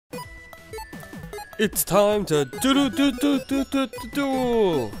It's time to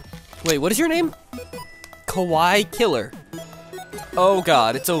do. Wait, what is your name? Kawaii Killer. Oh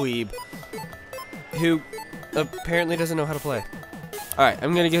god, it's a weeb who apparently doesn't know how to play. Alright,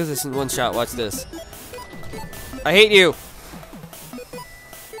 I'm gonna give this in one shot. Watch this. I hate you.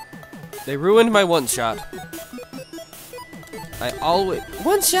 They ruined my one shot. I always...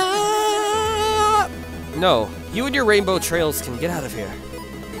 One shot! No, you and your rainbow trails can get out of here.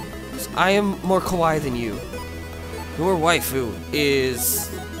 I am more kawaii than you. Your waifu is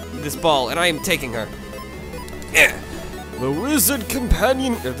this ball, and I am taking her. Yeah. The wizard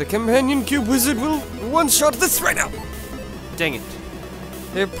companion, or the companion cube wizard will one-shot this right now. Dang it.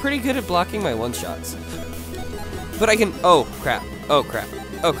 They're pretty good at blocking my one-shots. But I can, oh crap, oh crap,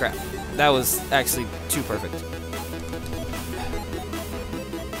 oh crap. That was actually too perfect.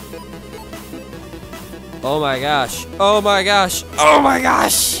 Oh my gosh, oh my gosh, oh my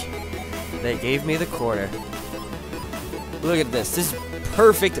gosh! They gave me the quarter. Look at this. This is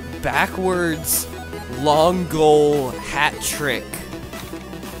perfect backwards long goal hat trick.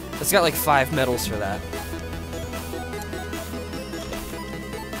 It's got like 5 medals for that.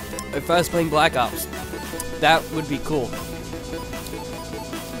 If I was playing Black Ops, that would be cool.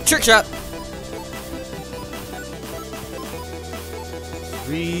 Trick shot.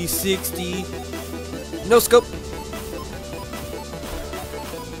 360. No scope.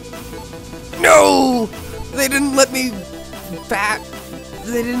 No! They didn't let me back.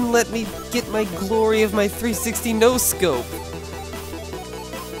 They didn't let me get my glory of my 360 no scope.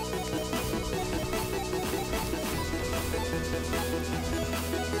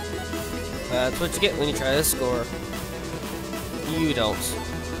 That's what you get when you try to score. You don't.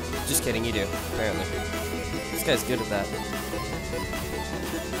 Just kidding, you do, apparently. This guy's good at that.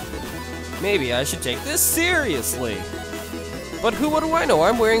 Maybe I should take this seriously. But what do I know?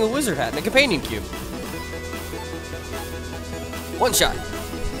 I'm wearing a wizard hat and a companion cube. One shot.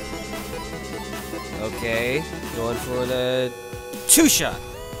 Okay, going for the 2 shot.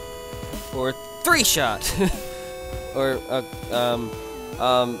 Or 3 shot. Or,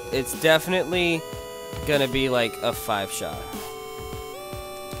 it's definitely gonna be like a 5 shot.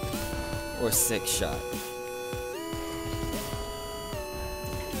 Or 6 shot.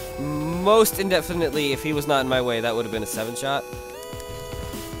 Most indefinitely, if he was not in my way, that would have been a 7 shot.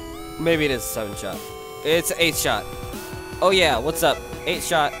 Maybe it is a 7 shot. It's an 8 shot. Oh yeah, what's up? 8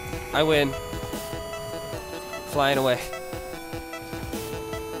 shot. I win. Flying away.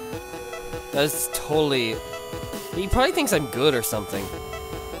 That's totally... He probably thinks I'm good or something.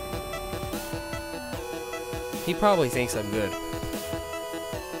 He probably thinks I'm good.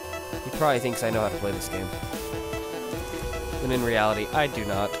 He probably thinks I know how to play this game. When in reality, I do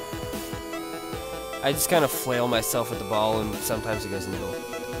not. I just kind of flail myself with the ball, and sometimes it goes in the goal.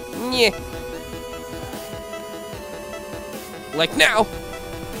 Yeah. Like now.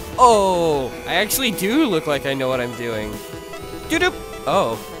 Oh, I actually do look like I know what I'm doing. Doop.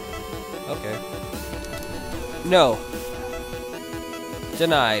 Oh. Okay. No.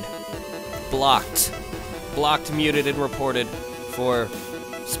 Denied. Blocked. Blocked, muted, and reported for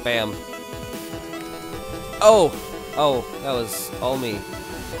spam. Oh. Oh, that was all me.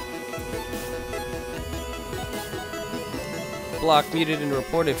 Blocked, muted, and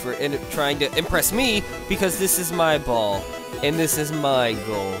reported for trying to impress me because this is my ball. And this is my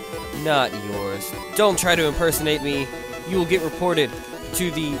goal, not yours. Don't try to impersonate me. You will get reported to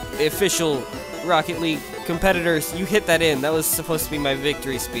the official Rocket League competitors. You hit that in. That was supposed to be my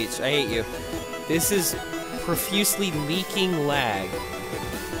victory speech. I hate you. This is profusely leaking lag.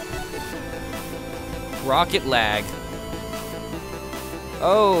 Rocket lag.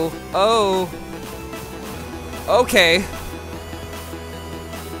 Oh, oh. Okay.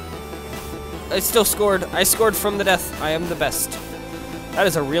 I still scored. I scored from the death. I am the best. That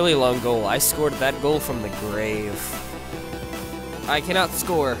is a really long goal. I scored that goal from the grave. I cannot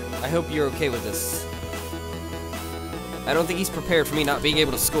score. I hope you're okay with this. I don't think he's prepared for me not being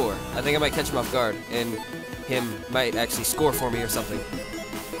able to score. I think I might catch him off guard, and him might actually score for me or something.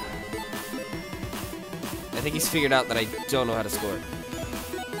 I think he's figured out that I don't know how to score.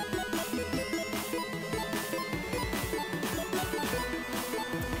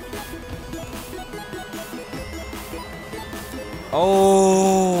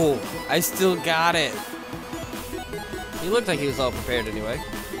 Oh, I still got it. He looked like he was all prepared anyway.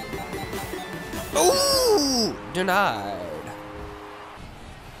 Ooh, denied.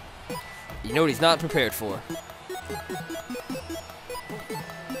 You know what he's not prepared for?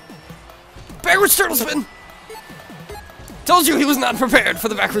 Backwards turtle spin! Told you he was not prepared for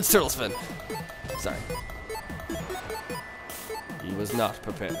the backwards turtle spin. Sorry. He was was not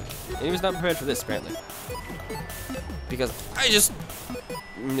prepared. And he was not prepared for this, apparently. Because I just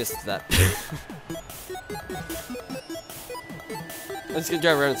missed that. I'm just gonna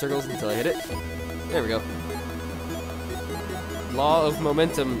drive around in circles until I hit it. There we go. Law of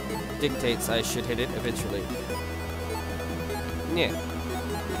momentum dictates I should hit it eventually. Yeah.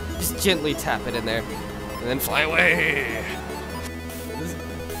 Just gently tap it in there. And then fly away!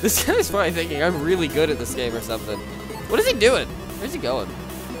 This guy's probably thinking I'm really good at this game or something. What is he doing? Where's he going?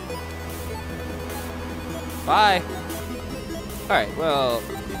 Bye! Alright, well...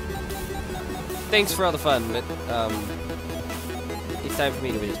 Thanks for all the fun, but, it's time for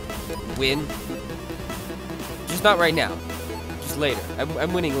me to win. Just not right now. Just later.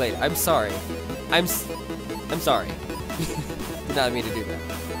 I'm winning later. I'm sorry. I'm sorry. Did not mean to do that.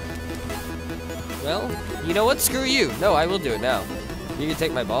 Well, you know what? Screw you. No, I will do it now. You can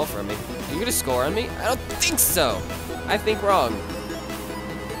take my ball from me. Are you gonna score on me? I don't think so. I think wrong.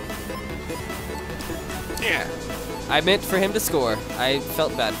 Yeah. I meant for him to score. I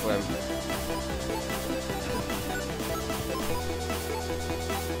felt bad for him.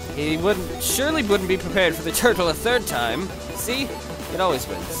 He surely wouldn't be prepared for the turtle a third time. See? It always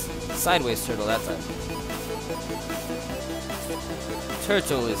wins. Sideways turtle that time.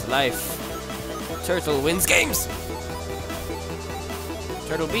 Turtle is life. Turtle wins games.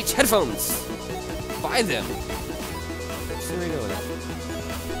 Turtle Beach headphones. Buy them. Where are we going with that?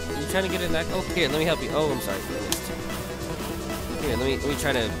 Are you trying to get in that? Oh, here, let me help you. Oh, I'm sorry. Here, let me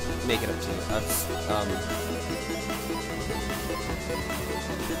try to make it up to you.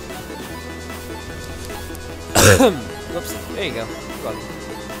 Whoops. There you go. Go on.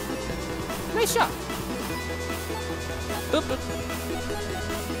 Nice shot. Boop, boop.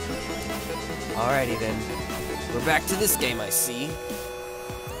 Alrighty then. We're back to this game, I see.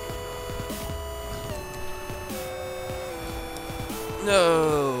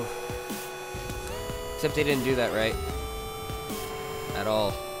 No. Except they didn't do that right. At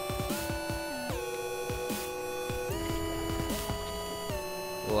all.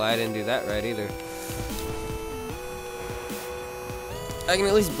 Well, I didn't do that right either. I can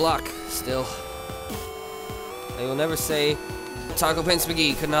at least block, still. I will never say Taco Pence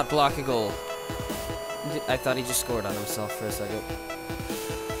McGee could not block a goal. I thought he just scored on himself for a second.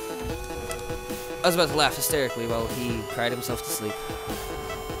 I was about to laugh hysterically while he cried himself to sleep.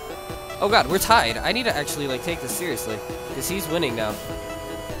 Oh god, we're tied. I need to actually, like, take this seriously. Because he's winning now.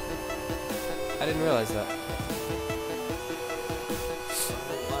 I didn't realize that.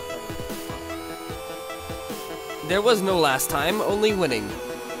 There was no last time, only winning.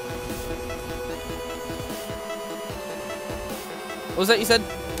 What was that you said?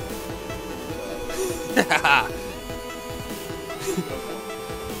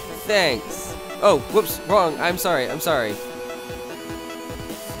 Thanks. Oh, whoops, wrong. I'm sorry, I'm sorry.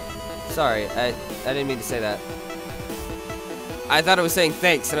 Sorry, I didn't mean to say that. I thought I was saying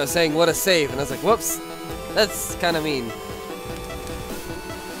thanks, and I was saying what a save, and I was like, whoops. That's kind of mean.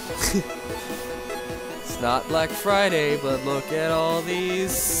 It's not Black Friday, but look at all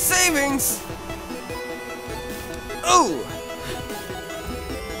these savings! Oh!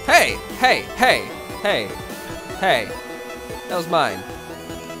 Hey, hey, hey, hey, hey. That was mine.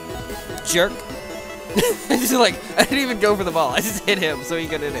 Jerk. Just like, I didn't even go for the ball. I just hit him so he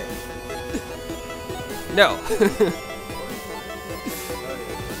could hit it. No.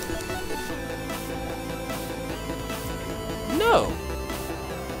 No.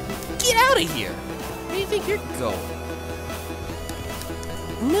 Get out of here. Where do you think you're going?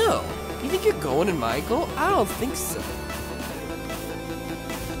 No. You think you're going in my goal? I don't think so.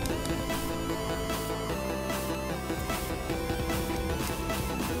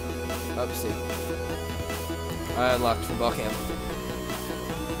 Oopsie. I unlocked from ball cam.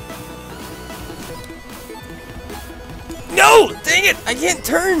 No! Dang it! I can't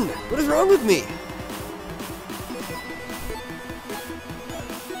turn! What is wrong with me?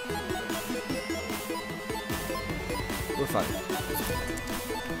 We're fine.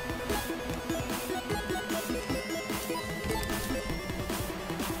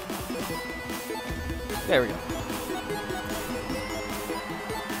 There we go.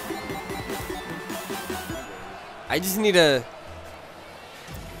 I just need to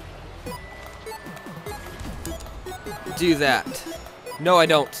do that. No, I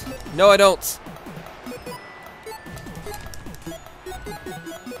don't. No, I don't.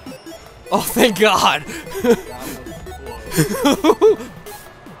 Oh, thank God.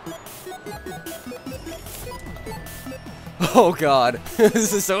 Oh, God.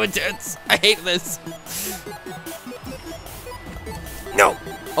 This is so intense. I hate this. No.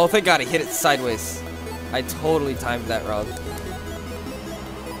 Oh, thank God I hit it sideways. I totally timed that wrong.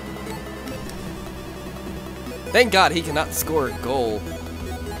 Thank God he cannot score a goal.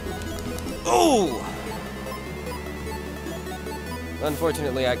 Oh!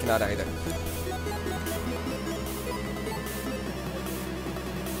 Unfortunately, I cannot either.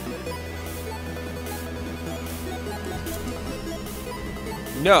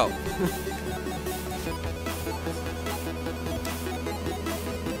 No.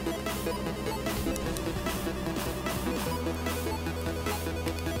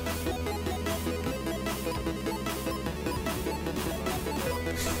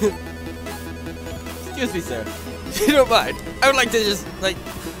 Excuse me, sir. If you don't mind, I would like to just, like,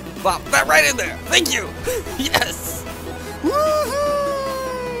 pop that right in there. Thank you. Yes.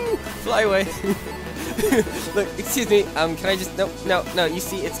 Woohoo! Fly away. Look, excuse me. Can I just? No. You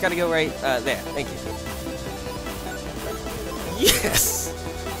see, it's gotta go right there. Thank you. Yes.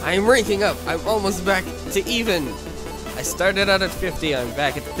 I'm ranking up. I'm almost back to even. I started out at 50. I'm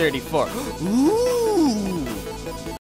back at 34. Ooh.